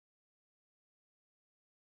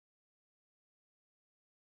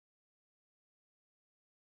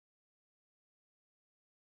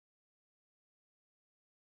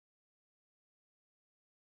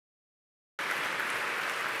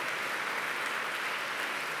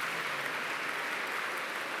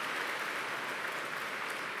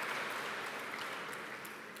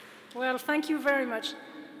Well, thank you very much.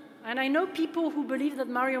 And I know people who believe that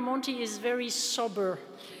Mario Monti is very sober.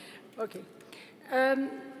 Okay.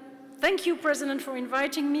 Thank you, President, for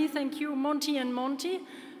inviting me. Thank you, Monti and Monti.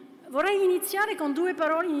 Vorrei iniziare con due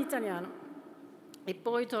parole in italiano e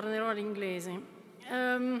poi tornerò all'inglese.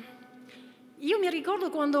 Io mi ricordo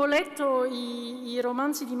quando ho letto i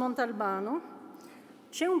romanzi di Montalbano,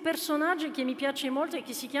 c'è un personaggio che mi piace molto e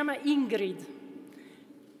che si chiama Ingrid,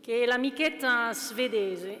 che è l'amichetta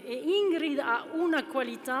svedese, e Ingrid ha una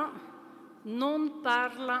qualità: non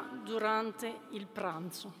parla durante il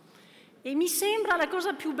pranzo. E mi sembra la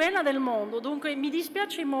cosa più bella del mondo, dunque mi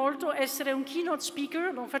dispiace molto essere un keynote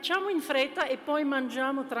speaker, lo facciamo in fretta e poi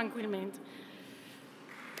mangiamo tranquillamente.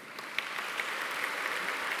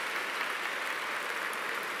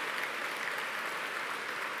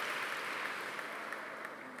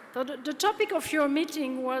 So the topic of your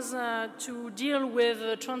meeting was to deal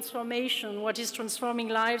with transformation, what is transforming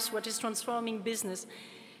lives, what is transforming business.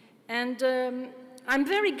 And I'm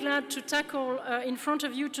very glad to tackle in front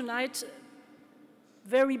of you tonight,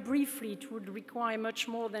 very briefly, it would require much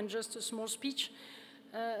more than just a small speech,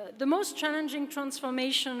 the most challenging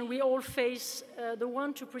transformation we all face, the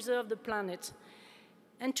one to preserve the planet.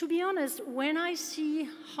 And to be honest, when I see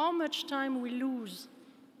how much time we lose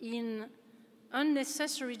in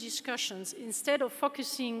unnecessary discussions instead of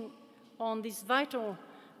focusing on this vital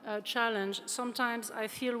challenge, sometimes I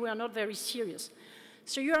feel we are not very serious.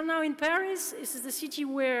 So you are now in Paris. This is the city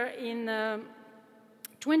where in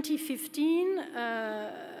 2015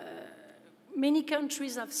 many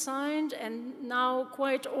countries have signed, and now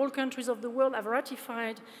quite all countries of the world have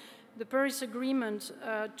ratified the Paris Agreement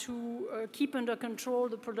to keep under control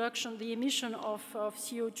the production, the emission of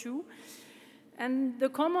CO2. And the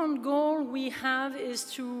common goal we have is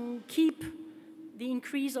to keep the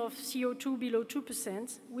increase of CO2 below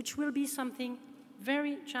 2%, which will be something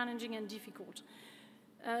very challenging and difficult.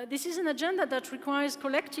 This is an agenda that requires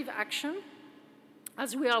collective action,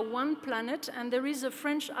 as we are one planet, and there is a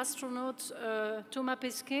French astronaut, Thomas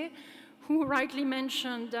Pesquet, who rightly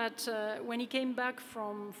mentioned that when he came back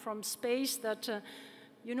from space that,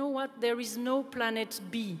 you know what, there is no planet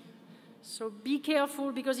B. So be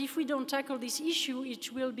careful, because if we don't tackle this issue,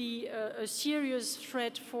 it will be a serious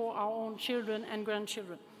threat for our own children and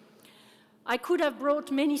grandchildren. I could have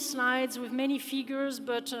brought many slides with many figures,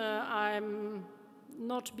 but I'm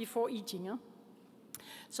not before eating. Huh?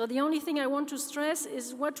 So the only thing I want to stress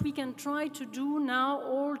is what we can try to do now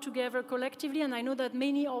all together collectively, and I know that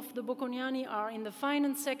many of the Bocconiani are in the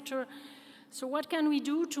finance sector. So what can we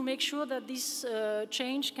do to make sure that this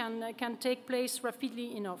change can take place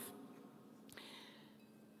rapidly enough?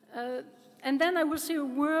 And then I will say a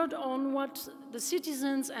word on what the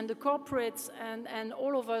citizens and the corporates and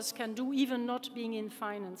all of us can do, even not being in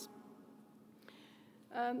finance.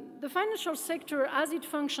 The financial sector, as it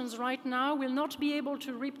functions right now, will not be able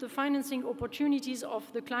to reap the financing opportunities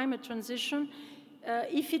of the climate transition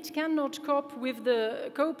if it cannot cope with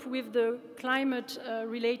the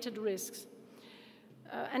climate-related risks.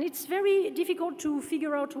 And it's very difficult to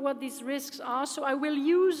figure out what these risks are, so I will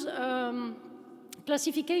use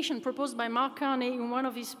classification proposed by Mark Carney in one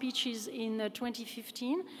of his speeches in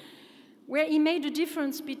 2015, where he made a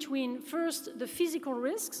difference between, first, the physical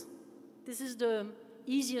risks. This is the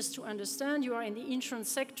easiest to understand. You are in the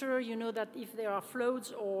insurance sector. You know that if there are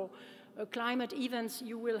floods or climate events,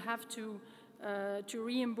 you will have to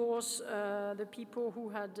reimburse the people who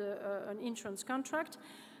had an insurance contract.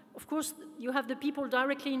 Of course, you have the people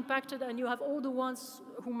directly impacted, and you have all the ones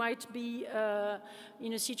who might be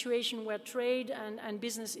in a situation where trade and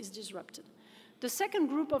business is disrupted. The second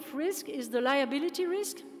group of risk is the liability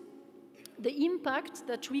risk, the impact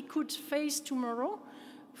that we could face tomorrow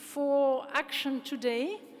for action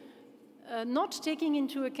today, not taking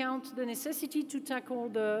into account the necessity to tackle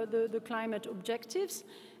the climate objectives.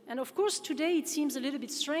 And of course, today it seems a little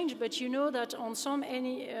bit strange, but you know that on some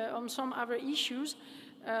other issues,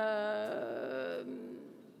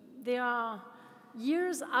 there are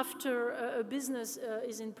years after a business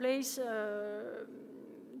is in place,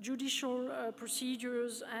 judicial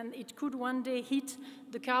procedures, and it could one day hit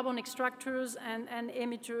the carbon extractors and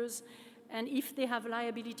emitters, and if they have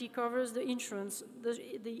liability covers, the insurers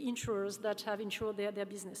that have insured their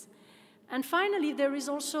business. And finally, there is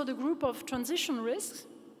also the group of transition risks,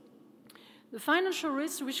 the financial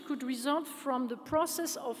risks which could result from the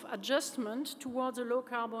process of adjustment towards a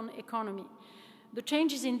low-carbon economy. The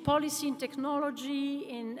changes in policy, in technology,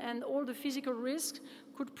 and all the physical risks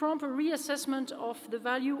could prompt a reassessment of the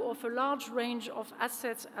value of a large range of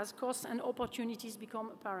assets as costs and opportunities become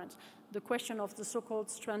apparent, the question of the so-called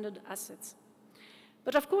stranded assets.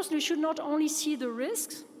 But of course, we should not only see the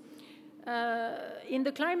risks, In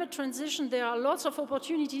the climate transition, there are lots of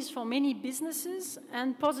opportunities for many businesses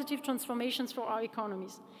and positive transformations for our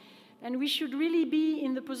economies. And we should really be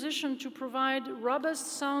in the position to provide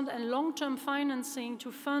robust, sound, and long-term financing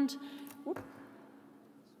to fund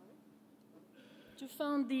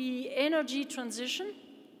the energy transition.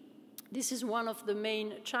 This is one of the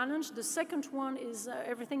main challenges. The second one is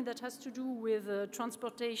everything that has to do with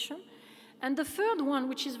transportation. And the third one,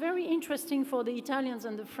 which is very interesting for the Italians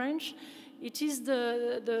and the French, it is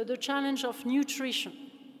the challenge of nutrition,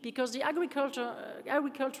 because the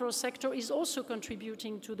agricultural sector is also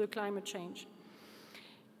contributing to the climate change.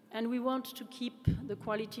 And we want to keep the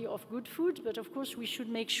quality of good food, but of course we should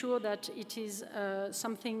make sure that it is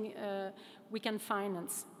something we can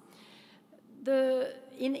finance.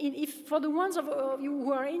 For the ones of you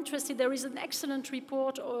who are interested, there is an excellent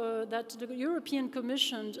report that the European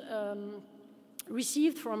Commission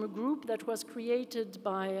received from a group that was created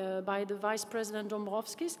by the Vice President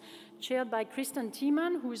Dombrovskis, chaired by Kristen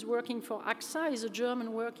Thiemann, who is working for AXA, is a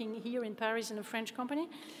German working here in Paris in a French company,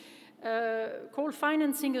 called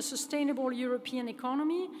Financing a Sustainable European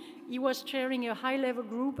Economy. He was chairing a high-level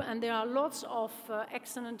group, and there are lots of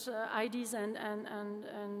excellent ideas and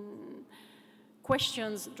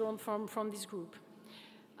questions drawn from this group.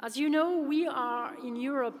 As you know, we are in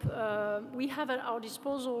Europe, we have at our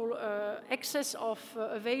disposal excess of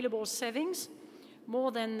available savings,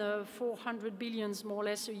 more than 400 billion more or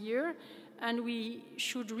less a year, and we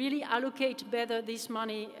should really allocate better this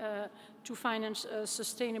money to finance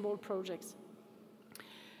sustainable projects.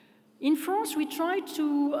 In France, we try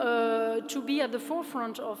to be at the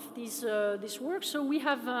forefront of this work, so we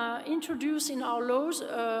have introduced in our laws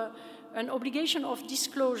an obligation of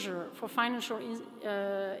disclosure for financial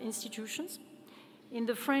institutions in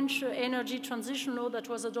the French energy transition law that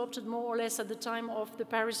was adopted more or less at the time of the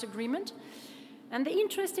Paris Agreement. And the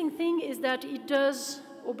interesting thing is that it does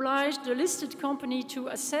oblige the listed company to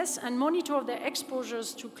assess and monitor their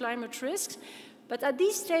exposures to climate risks. But at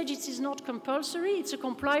this stage, it is not compulsory. It's a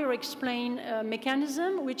comply or explain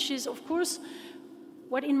mechanism, which is, of course,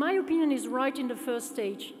 what in my opinion is right in the first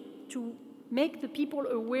stage, to make the people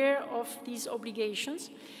aware of these obligations.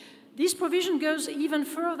 This provision goes even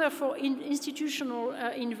further for institutional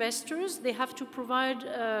investors. They have to provide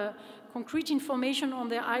concrete information on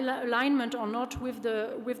their alignment or not with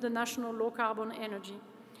the national low-carbon energy.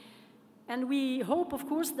 And we hope, of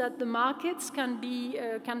course, that the markets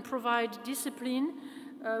can provide discipline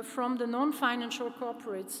from the non-financial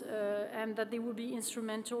corporates and that they will be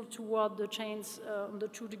instrumental toward the chains on the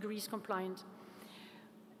 2 degrees compliant.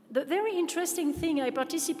 The very interesting thing, I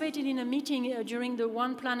participated in a meeting during the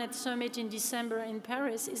One Planet Summit in December in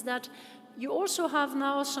Paris, is that you also have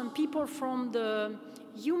now some people from the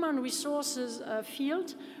human resources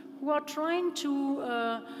field who are trying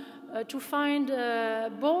to find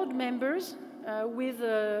board members with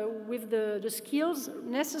the skills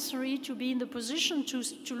necessary to be in the position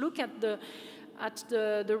to look at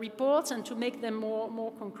the reports and to make them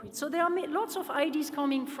more concrete. So there are lots of ideas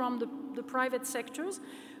coming from the private sectors,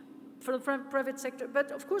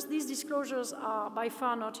 but of course these disclosures are by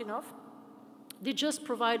far not enough. They just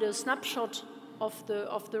provide a snapshot of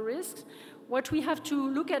the risks. What we have to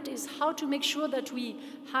look at is how to make sure that we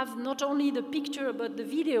have not only the picture but the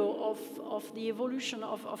video of the evolution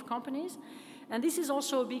of companies. And this is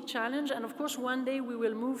also a big challenge, and of course one day we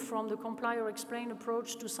will move from the comply or explain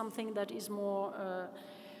approach to something that is more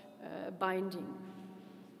binding.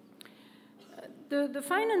 The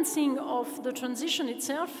financing of the transition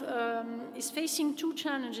itself is facing 2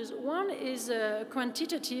 challenges. One is a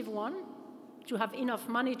quantitative one, to have enough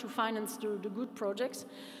money to finance the good projects,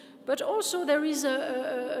 but also there is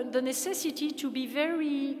the necessity to be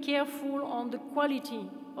very careful on the quality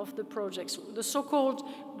of the projects, the so-called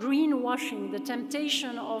greenwashing, the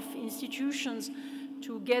temptation of institutions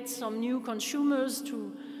to get some new consumers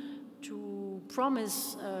to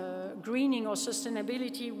promise greening or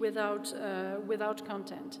sustainability without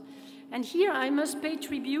content. And here I must pay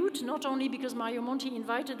tribute, not only because Mario Monti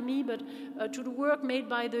invited me, but to the work made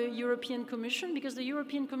by the European Commission, because the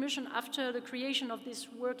European Commission, after the creation of this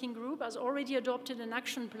working group, has already adopted an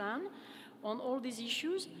action plan on all these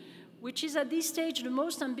issues, which is at this stage the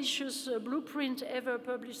most ambitious blueprint ever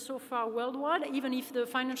published so far worldwide, even if the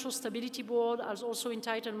Financial Stability Board has also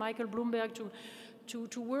entitled Michael Bloomberg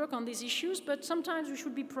to work on these issues. But sometimes we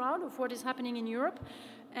should be proud of what is happening in Europe.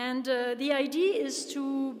 And the idea is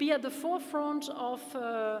to be at the forefront of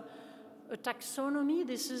a taxonomy.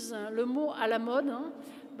 This is le mot à la mode, hein?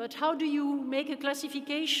 But how do you make a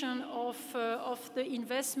classification of the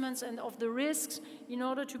investments and of the risks in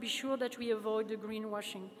order to be sure that we avoid the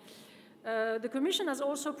greenwashing? The Commission has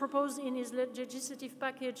also proposed in its legislative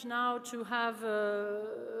package now to have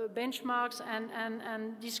benchmarks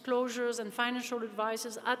and disclosures and financial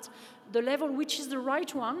advices at the level which is the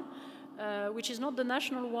right one, which is not the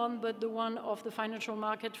national one, but the one of the financial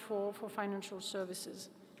market for financial services.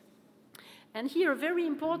 And here a very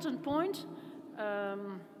important point,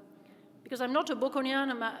 because I'm not a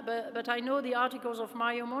Bocconian, but I know the articles of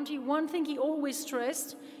Mario Monti. One thing he always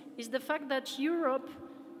stressed is the fact that Europe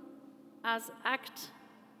has acted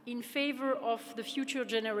in favor of the future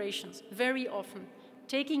generations, very often,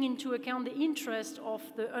 taking into account the interest of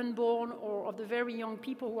the unborn or of the very young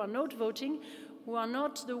people who are not voting, who are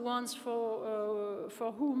not the ones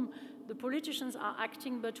for whom the politicians are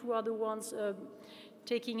acting, but who are the ones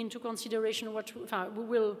taking into consideration who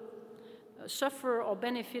will suffer or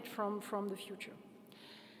benefit from the future.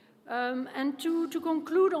 And to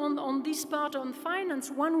conclude on this part on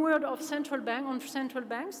finance, one word of central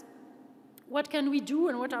banks. What can we do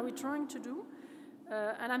and what are we trying to do?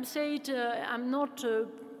 And I'm not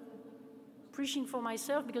preaching for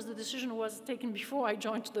myself because the decision was taken before I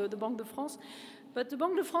joined the Banque de France. But the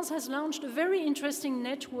Banque de France has launched a very interesting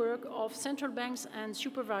network of central banks and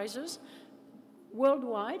supervisors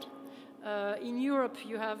worldwide. In Europe,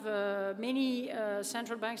 you have many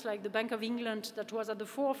central banks like the Bank of England that was at the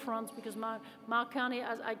forefront because Mark Carney,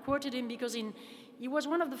 as I quoted him, because he was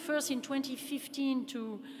one of the first in 2015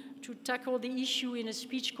 to tackle the issue in a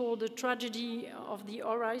speech called The Tragedy of the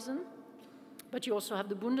Horizon. But you also have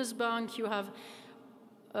the Bundesbank, you have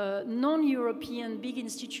non-European big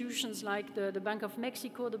institutions like the Bank of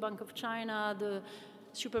Mexico, the Bank of China, the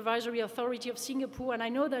Supervisory Authority of Singapore. And I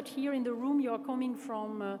know that here in the room you are coming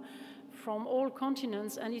from all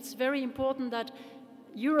continents, and it's very important that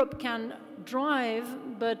Europe can drive,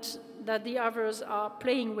 but that the others are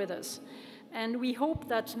playing with us. And we hope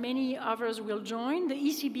that many others will join. The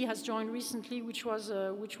ECB has joined recently, which was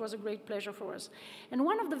a great pleasure for us. And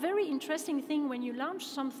one of the very interesting things when you launch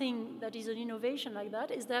something that is an innovation like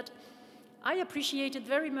that is that I appreciated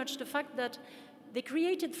very much the fact that they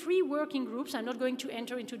created 3 working groups. I'm not going to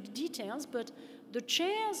enter into the details, but the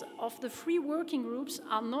chairs of the 3 working groups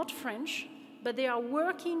are not French, but they are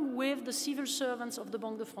working with the civil servants of the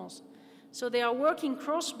Banque de France. So they are working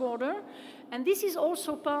cross-border, and this is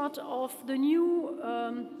also part of the new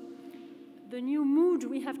mood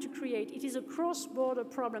we have to create. It is a cross-border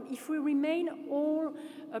problem. If we remain all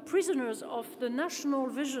prisoners of the national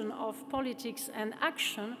vision of politics and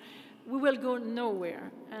action, we will go nowhere.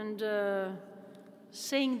 And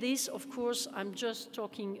saying this, of course, I'm just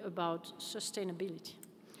talking about sustainability.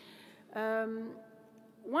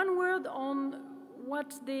 One word on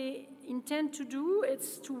what they intend to do,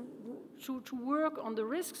 it's to work on the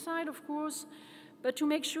risk side, of course, but to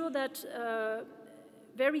make sure that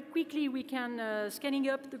very quickly we can scaling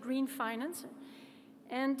up the green finance.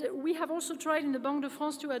 And we have also tried in the Banque de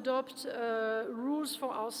France to adopt rules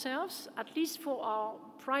for ourselves, at least for our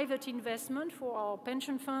private investment, for our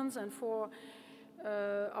pension funds and for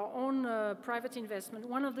our own private investment.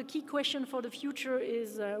 One of the key questions for the future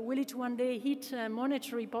is, will it one day hit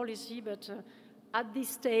monetary policy? But at this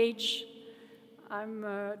stage, I'm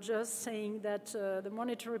just saying that the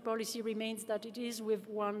monetary policy remains that it is with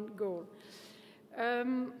one goal.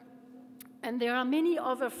 And there are many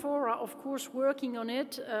other fora, of course, working on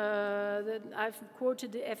it. I've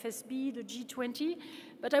quoted the FSB, the G20.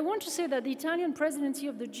 But I want to say that the Italian presidency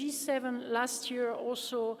of the G7 last year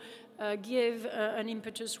also gave an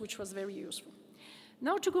impetus which was very useful.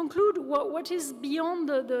 Now to conclude, what is beyond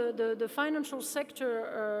the financial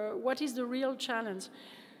sector, what is the real challenge?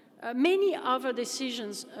 Many other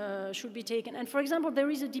decisions should be taken. And for example, there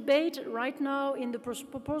is a debate right now in the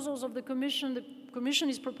proposals of the Commission. The Commission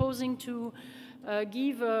is proposing to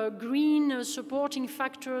give a green supporting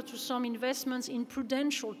factor to some investments in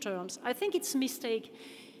prudential terms. I think it's a mistake.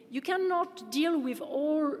 You cannot deal with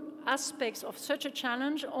all aspects of such a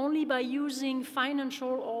challenge only by using financial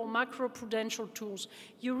or macro-prudential tools.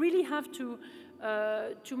 You really have to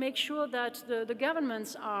make sure that the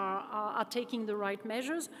governments are taking the right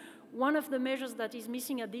measures. One of the measures that is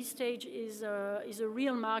missing at this stage is a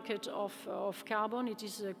real market of carbon. It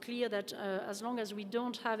is clear that as long as we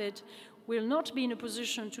don't have it, we'll not be in a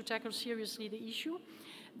position to tackle seriously the issue.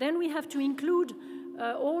 Then we have to include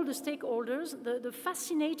all the stakeholders. The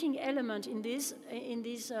fascinating element in this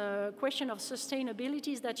question of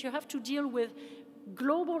sustainability is that you have to deal with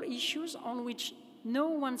global issues on which no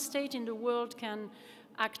one state in the world can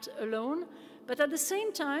act alone. But at the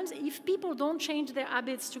same time, if people don't change their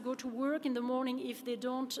habits to go to work in the morning, if they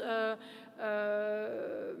don't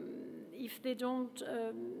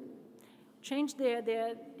change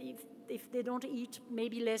if they don't eat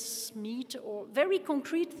maybe less meat or very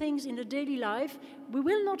concrete things in the daily life, we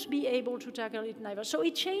will not be able to tackle it neither. So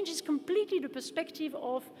it changes completely the perspective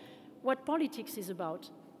of what politics is about.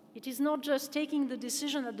 It is not just taking the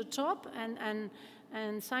decision at the top and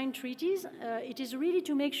sign treaties. It is really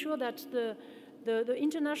to make sure that the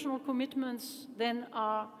international commitments then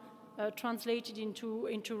are translated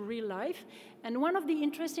into real life. And one of the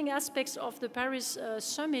interesting aspects of the Paris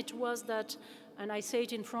summit was that, and I say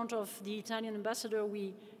it in front of the Italian ambassador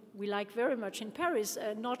we like very much in Paris,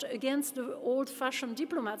 not against the old-fashioned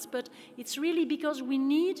diplomats, but it's really because we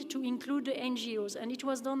need to include the NGOs, and it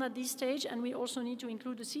was done at this stage, and we also need to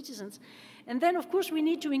include the citizens. And then, of course, we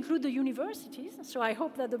need to include the universities, so I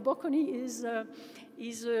hope that the Bocconi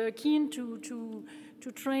is keen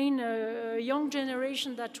to train a young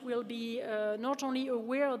generation that will be not only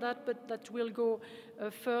aware of that, but that will go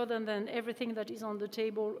further than everything that is on the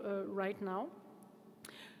table right now.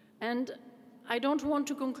 And I don't want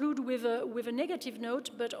to conclude with a negative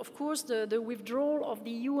note, but of course the withdrawal of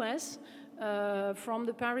the US from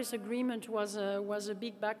the Paris Agreement was a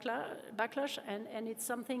big backlash, and it's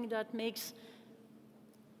something that makes,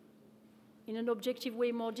 in an objective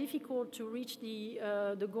way, more difficult to reach the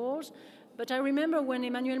goals. But I remember when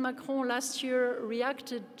Emmanuel Macron last year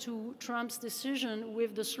reacted to Trump's decision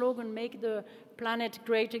with the slogan, "Make the planet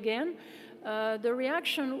great again," the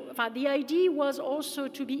reaction, the idea was also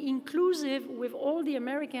to be inclusive with all the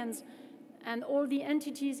Americans and all the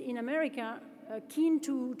entities in America keen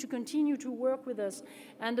to continue to work with us.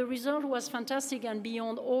 And the result was fantastic and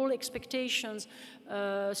beyond all expectations.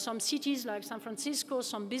 Some cities like San Francisco,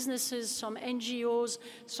 some businesses, some NGOs,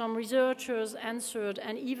 some researchers answered,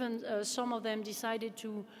 and even some of them decided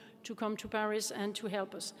to come to Paris and to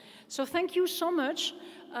help us. So thank you so much.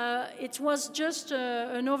 It was just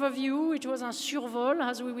an overview. It was un survol,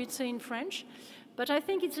 as we would say in French. But I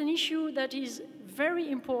think it's an issue that is very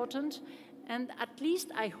important. And at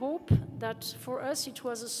least I hope that for us, it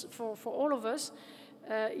was, for all of us,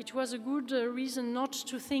 it was a good reason not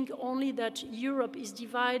to think only that Europe is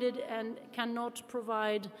divided and cannot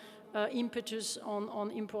provide impetus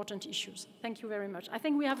on important issues. Thank you very much. I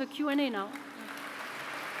think we have a Q&A now.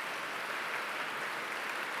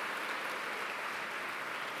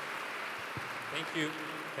 Thank you.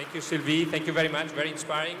 Thank you, Sylvie. Thank you very much. Very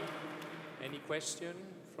inspiring. Any question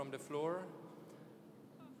from the floor?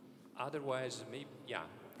 Otherwise, maybe, yeah,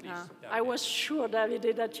 please. I was sure,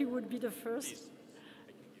 Davide, that you would be the first. Please.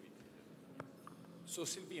 So,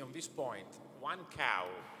 Sylvie, on this point, one cow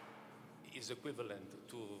is equivalent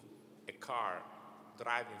to a car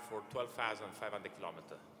driving for 12,500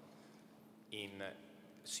 kilometers in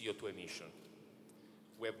CO2 emission.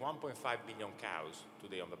 We have 1.5 billion cows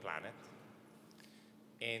today on the planet,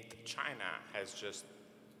 and China has just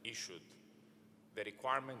issued the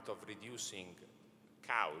requirement of reducing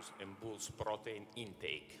cows and bulls' protein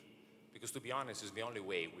intake, because to be honest, it's the only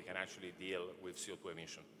way we can actually deal with CO2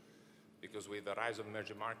 emission. Because with the rise of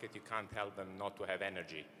emerging market, you can't help them not to have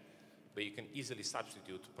energy, but you can easily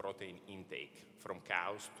substitute protein intake from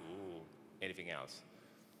cows to anything else.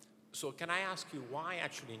 So can I ask you why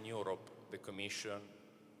actually in Europe, the Commission,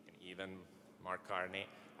 and even Mark Carney,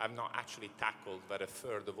 have not actually tackled that a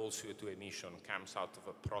third of all CO2 emission comes out of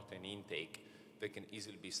a protein intake that can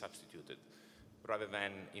easily be substituted? Rather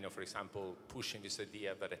than, for example, pushing this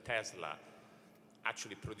idea that a Tesla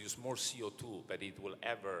actually produce more CO2 than it will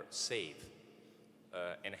ever save,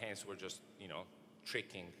 and hence we're just,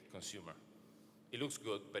 tricking consumer. It looks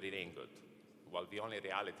good, but it ain't good. Well, the only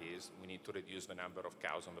reality is we need to reduce the number of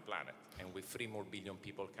cows on the planet, and with 3 more billion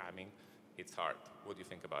people coming, it's hard. What do you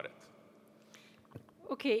think about it?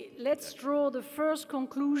 Okay, let's draw the first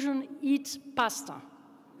conclusion: eat pasta.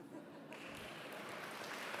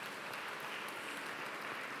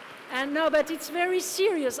 And no, but it's very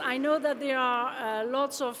serious. I know that there are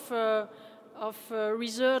lots of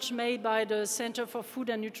research made by the Center for Food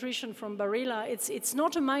and Nutrition from Barilla. It's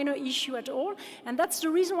not a minor issue at all, and that's the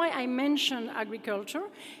reason why I mention agriculture.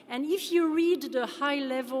 And if you read the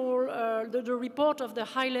high-level, the report of the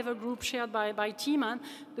high-level group shared by Timan,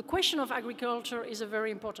 the question of agriculture is a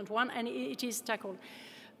very important one, and it is tackled.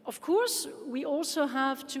 Of course, we also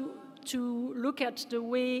have to look at the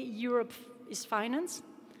way Europe is financed.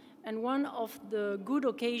 And one of the good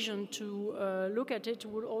occasions to look at it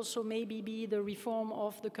would also maybe be the reform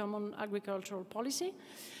of the common agricultural policy.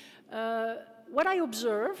 What I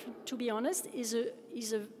observe, to be honest, is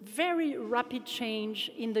a very rapid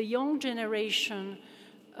change in the young generation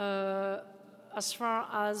as far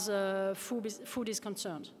as food is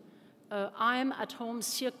concerned. I'm at home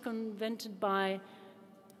circumvented by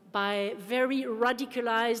by very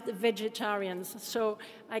radicalized vegetarians. So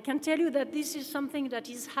I can tell you that this is something that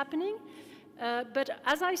is happening. But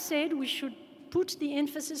as I said, we should put the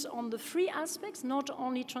emphasis on the three aspects, not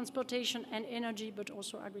only transportation and energy, but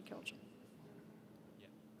also agriculture.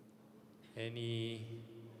 Yeah.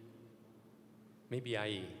 Maybe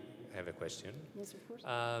I have a question. Yes, of course.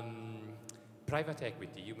 Private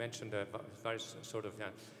equity, you mentioned a various sort of,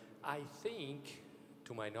 I think,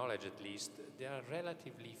 to my knowledge at least, there are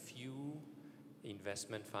relatively few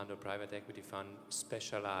investment fund or private equity fund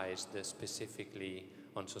specialized specifically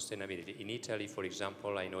on sustainability. In Italy, for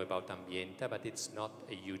example, I know about Ambienta, but it's not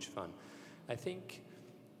a huge fund. I think,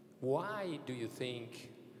 why do you think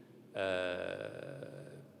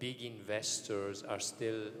big investors are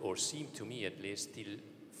still, or seem to me at least, still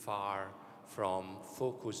far from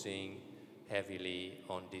focusing heavily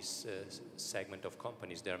on this segment of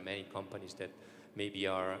companies? There are many companies that maybe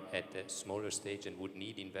are at a smaller stage and would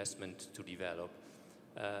need investment to develop.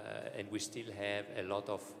 And we still have a lot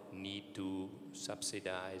of need to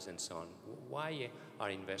subsidize and so on. Why are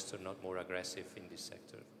investors not more aggressive in this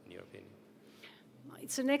sector, in your opinion?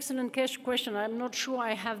 It's an excellent question. I'm not sure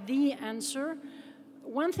I have the answer.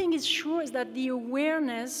 One thing is sure is that the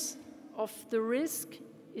awareness of the risk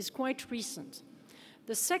is quite recent.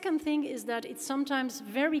 The second thing is that it's sometimes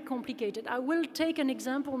very complicated. I will take an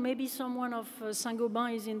example. Maybe someone of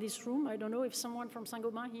Saint-Gobain is in this room. I don't know if someone from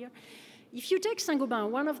Saint-Gobain here. If you take Saint-Gobain,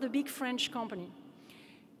 one of the big French companies,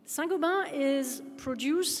 Saint-Gobain is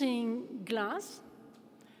producing glass,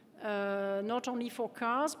 not only for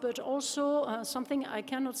cars, but also something, I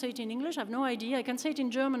cannot say it in English, I have no idea. I can say it in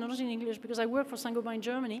German, not in English, because I work for Saint-Gobain in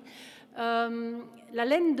Germany. La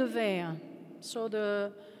laine de verre, so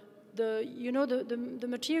the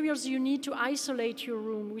materials you need to isolate your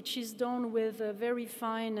room, which is done with a very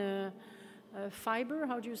fine fiber,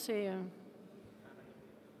 how do you say?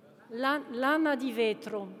 Lana di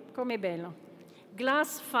vetro, come bello.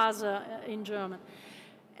 Glass faser in German.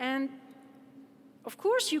 And of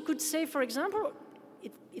course, you could say, for example,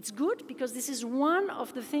 it's good because this is one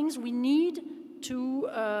of the things we need to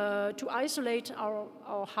isolate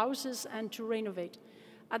our houses and to renovate.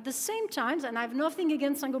 At the same time, and I have nothing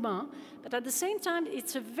against Saint-Gobain, but at the same time,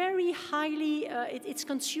 it's a very highly, it's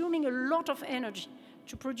consuming a lot of energy.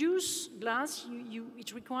 To produce glass,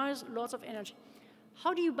 it requires lots of energy.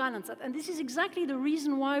 How do you balance that? And this is exactly the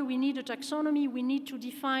reason why we need a taxonomy. We need to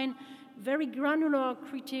define very granular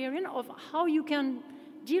criterion of how you can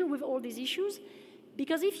deal with all these issues.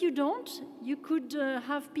 Because if you don't, you could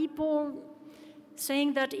have people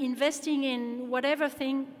saying that investing in whatever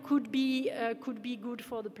thing could be good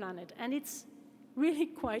for the planet. And it's really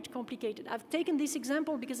quite complicated. I've taken this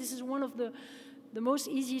example because this is one of the most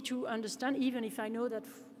easy to understand, even if I know that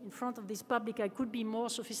in front of this public I could be more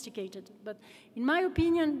sophisticated. But in my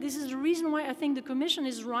opinion, this is the reason why I think the Commission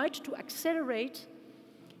is right to accelerate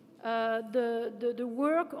the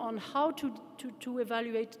work on how to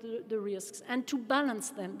evaluate the risks and to balance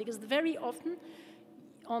them, because very often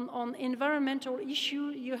on environmental issue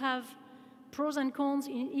you have pros and cons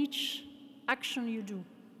in each action you do.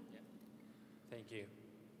 Yeah. Thank you.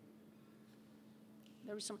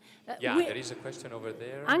 There is some, there is a question over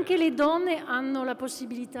there. Anche le donne hanno la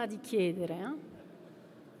possibilità di chiedere.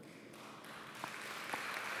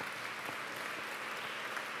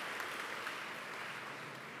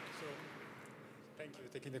 Thank you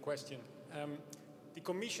for taking the question. The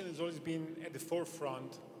Commission has always been at the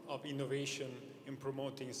forefront of innovation in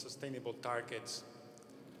promoting sustainable targets.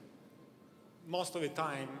 Most of the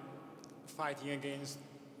time, fighting against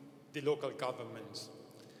the local governments.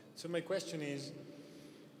 So my question is,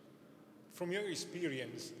 from your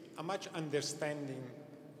experience, how much understanding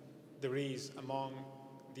there is among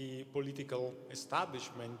the political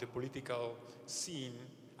establishment, the political scene,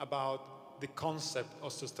 about the concept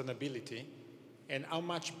of sustainability, and how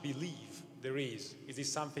much belief there is? Is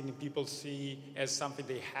this something people see as something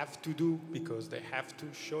they have to do because they have to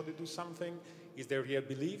show they do something? Is there real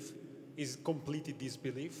belief? Is completely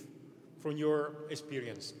disbelief from your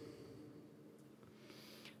experience?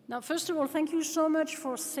 Now, first of all, thank you so much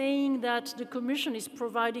for saying that the Commission is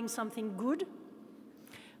providing something good,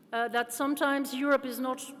 that sometimes Europe is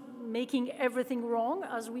not making everything wrong,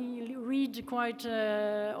 as we read quite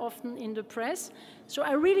often in the press. So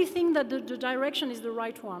I really think that the direction is the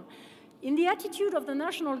right one. In the attitude of the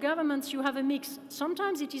national governments, you have a mix.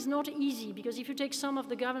 Sometimes it is not easy, because if you take some of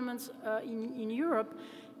the governments in Europe,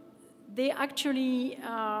 they actually,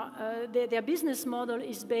 their business model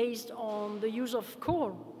is based on the use of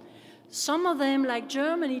coal. Some of them, like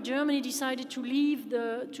Germany decided to leave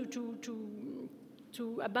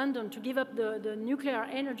to abandon, to give up the nuclear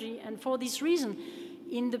energy, and for this reason,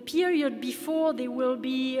 in the period before they will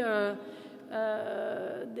be,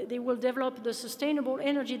 they will develop the sustainable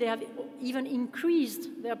energy, they have even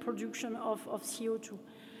increased their production of CO2.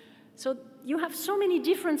 So you have so many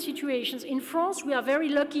different situations. In France, we are very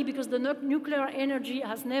lucky because the nuclear energy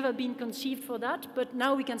has never been conceived for that, but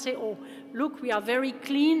now we can say, oh, look, we are very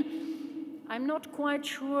clean. I'm not quite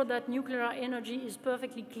sure that nuclear energy is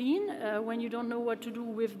perfectly clean when you don't know what to do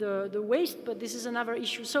with the waste, but this is another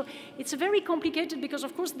issue. So it's very complicated because,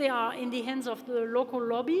 of course, they are in the hands of the local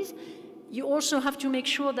lobbies. You also have to make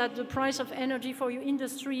sure that the price of energy for your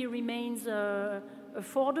industry remains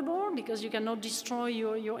affordable because you cannot destroy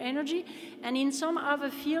your energy. And in some other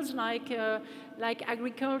fields like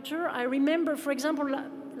agriculture, I remember, for example,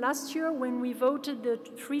 last year when we voted the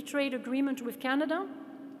free trade agreement with Canada,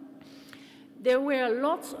 there were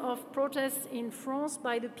lots of protests in France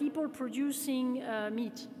by the people producing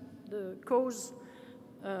meat, the cows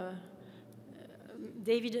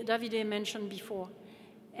Davide mentioned before.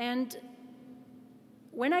 And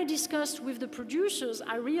when I discussed with the producers,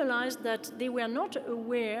 I realized that they were not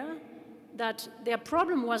aware that their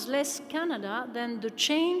problem was less Canada than the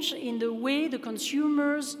change in the way the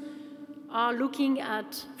consumers are looking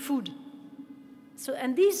at food. So,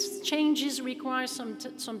 and these changes require some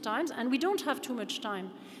time, and we don't have too much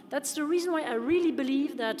time. That's the reason why I really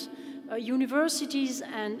believe that universities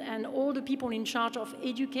and all the people in charge of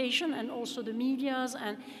education and also the medias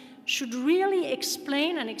should really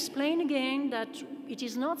explain and explain again that it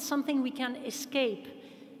is not something we can escape.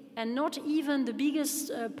 And not even the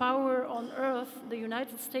biggest power on earth, the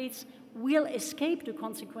United States, will escape the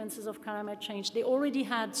consequences of climate change. They already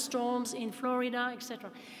had storms in Florida,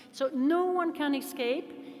 etc. So no one can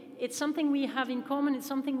escape. It's something we have in common, it's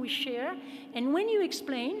something we share. And when you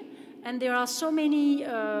explain, and there are so many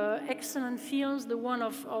excellent films, the one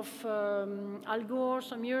of Al Gore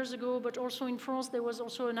some years ago, but also in France there was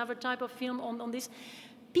also another type of film on this.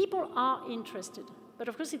 People are interested. But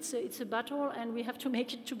of course it's a battle and we have to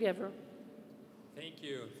make it together. Thank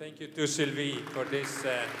you. Thank you to Sylvie for this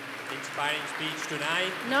inspiring speech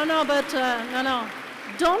tonight. No.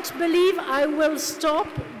 Don't believe I will stop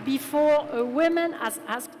before a woman has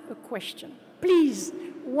asked a question. Please,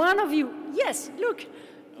 one of you. Yes, look,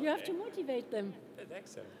 you have to motivate them. That's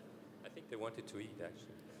excellent. I think they wanted to eat,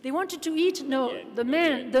 actually. They wanted to eat? No, the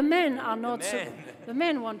men are not. The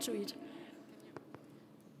men want to eat.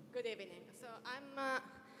 Good evening. So I'm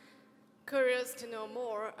curious to know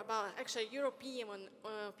more about actually European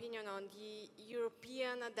opinion on the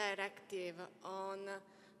European directive on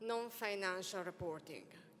non-financial reporting.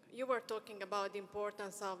 You were talking about the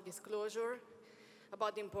importance of disclosure,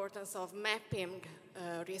 about the importance of mapping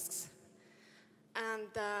risks. And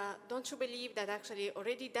don't you believe that actually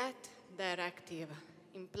already that directive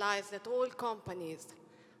implies that all companies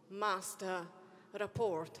must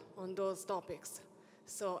report on those topics?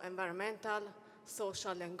 So environmental,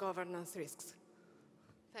 social, and governance risks.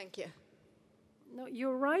 Thank you. No,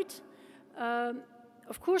 you're right.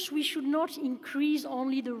 Of course, we should not increase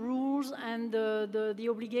only the rules and the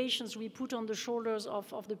obligations we put on the shoulders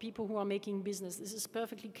of the people who are making business. This is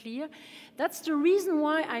perfectly clear. That's the reason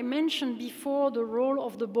why I mentioned before the role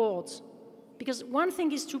of the boards. Because one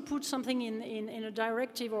thing is to put something in a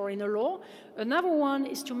directive or in a law. Another one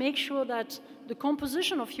is to make sure that the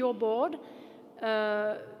composition of your board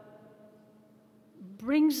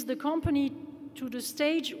brings the company to the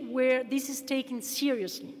stage where this is taken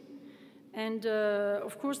seriously. And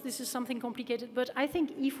of course, this is something complicated, but I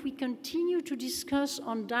think if we continue to discuss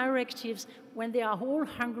on directives when they are all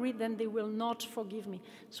hungry, then they will not forgive me.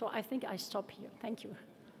 So I think I stop here. Thank you.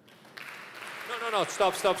 No,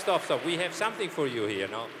 stop. We have something for you here.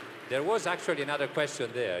 No, there was actually another question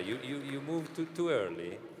there. You moved too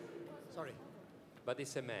early. Sorry. But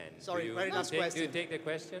it's a man. Sorry, very last question. Do you take the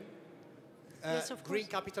question? Yes, of course. Green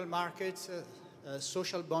capital markets,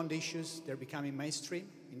 social bond issues, they're becoming mainstream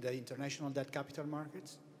in the international debt capital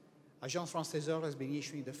markets. Agence France Trésor has been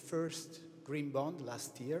issuing the first green bond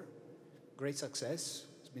last year. Great success.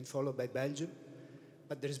 It's been followed by Belgium.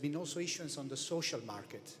 But there's been also issuance on the social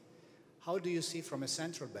market. How do you see from a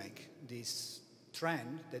central bank this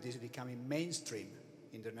trend that is becoming mainstream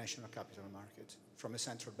in the national capital market from a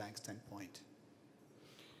central bank standpoint?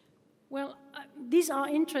 Well, these are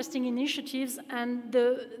interesting initiatives, and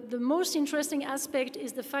the most interesting aspect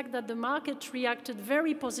is the fact that the market reacted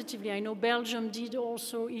very positively. I know Belgium did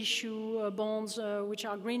also issue bonds, which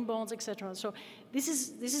are green bonds, etc. So this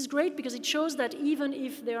is great because it shows that even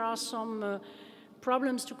if there are some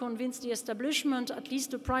problems to convince the establishment, at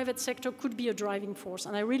least the private sector could be a driving force,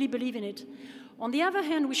 and I really believe in it. On the other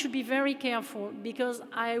hand, we should be very careful because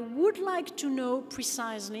I would like to know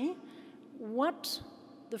precisely what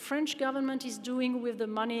the French government is doing with the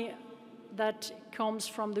money that comes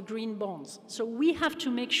from the green bonds. So we have to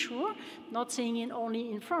make sure, not saying it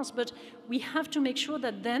only in France, but we have to make sure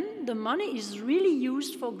that then the money is really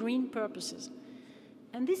used for green purposes.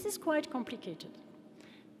 And this is quite complicated.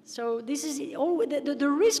 So this is the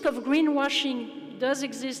risk of greenwashing does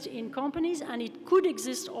exist in companies, and it could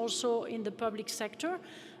exist also in the public sector.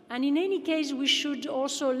 And in any case, we should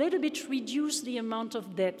also a little bit reduce the amount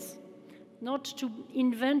of debt, not to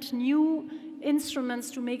invent new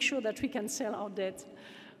instruments to make sure that we can sell our debt.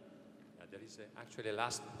 There is actually a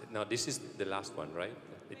last, no, this is the last one, right?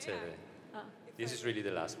 It's this is really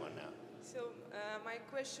the last one now. So my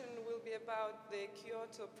question will be about the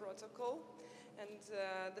Kyoto Protocol. And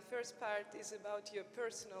the first part is about your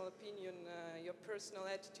personal opinion, your personal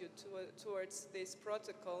attitude towards this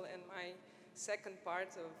protocol. And my second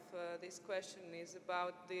part of this question is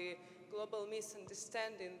about the global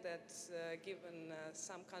misunderstanding that given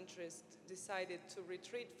some countries decided to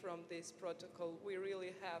retreat from this protocol, we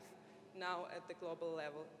really have now at the global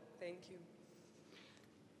level. Thank you.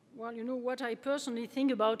 Well, you know, what I personally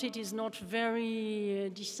think about it is not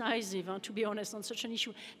very decisive, to be honest, on such an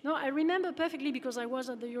issue. No, I remember perfectly because I was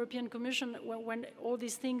at the European Commission when all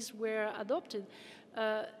these things were adopted.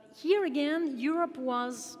 Here again, Europe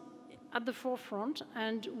was at the forefront,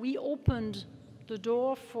 and we opened the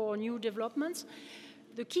door for new developments.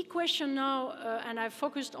 The key question now, and I've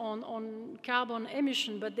focused on carbon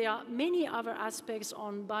emission, but there are many other aspects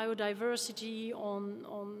on biodiversity,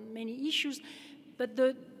 on many issues, but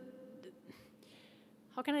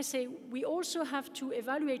how can I say, we also have to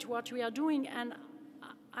evaluate what we are doing, and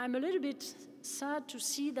I'm a little bit sad to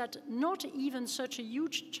see that not even such a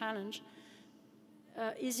huge challenge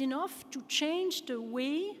is enough to change the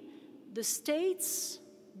way the states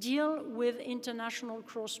deal with international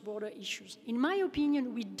cross-border issues. In my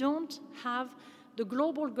opinion, we don't have the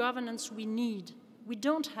global governance we need. We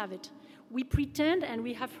don't have it. We pretend, and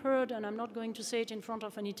we have heard, and I'm not going to say it in front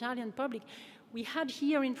of an Italian public, we had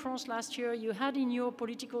here in France last year, you had in your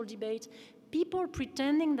political debate, people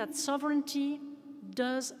pretending that sovereignty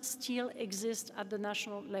does still exist at the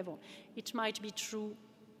national level. It might be true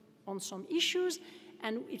on some issues,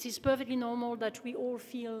 and it is perfectly normal that we all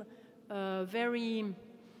feel very,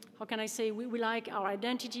 how can I say, we like our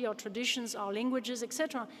identity, our traditions, our languages,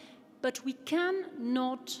 etc. But we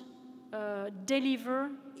cannot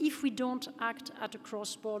deliver if we don't act at a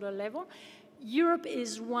cross-border level. Europe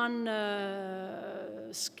is one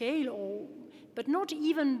scale, but not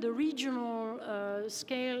even the regional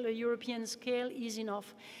scale, the European scale is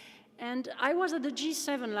enough. And I was at the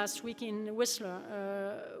G7 last week in Whistler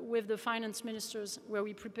with the finance ministers where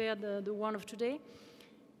we prepared the one of today.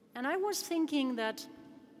 And I was thinking that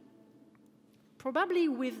probably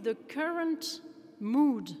with the current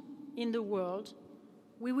mood in the world,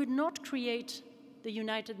 we would not create the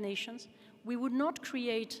United Nations, we would not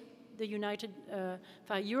create the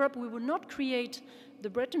Europe, we would not create the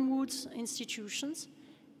Bretton Woods institutions.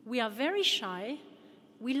 We are very shy,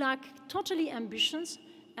 we lack totally ambitions,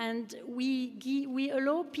 and we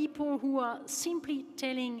allow people who are simply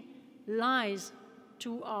telling lies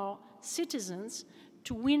to our citizens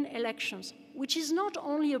to win elections, which is not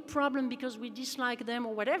only a problem because we dislike them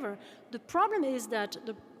or whatever. The problem is that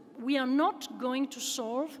we are not going to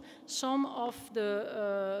solve some of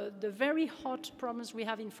the very hot problems we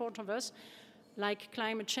have in front of us, like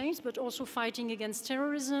climate change, but also fighting against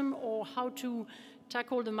terrorism, or how to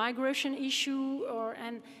tackle the migration issue,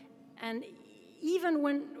 and even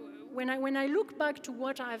when I look back to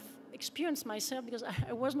what I've experienced myself, because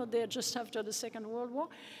I was not there just after the Second World War,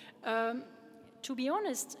 to be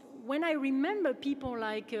honest, when I remember people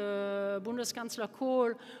like Bundeskanzler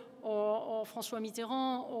Kohl or François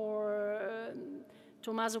Mitterrand or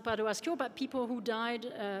Tommaso Padoa-Schioppa, people who died,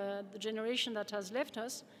 the generation that has left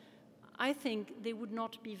us, I think they would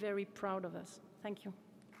not be very proud of us. Thank you.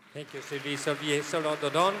 Thank you, Sylvie. Sylvie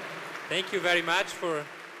Goulard. Thank you very much for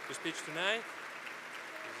your speech tonight.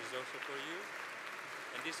 This is also for you.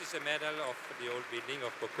 And this is a medal of the old building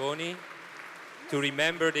of Bocconi to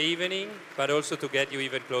remember the evening, but also to get you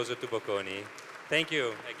even closer to Bocconi. Thank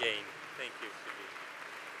you again. Thank you, Sylvie.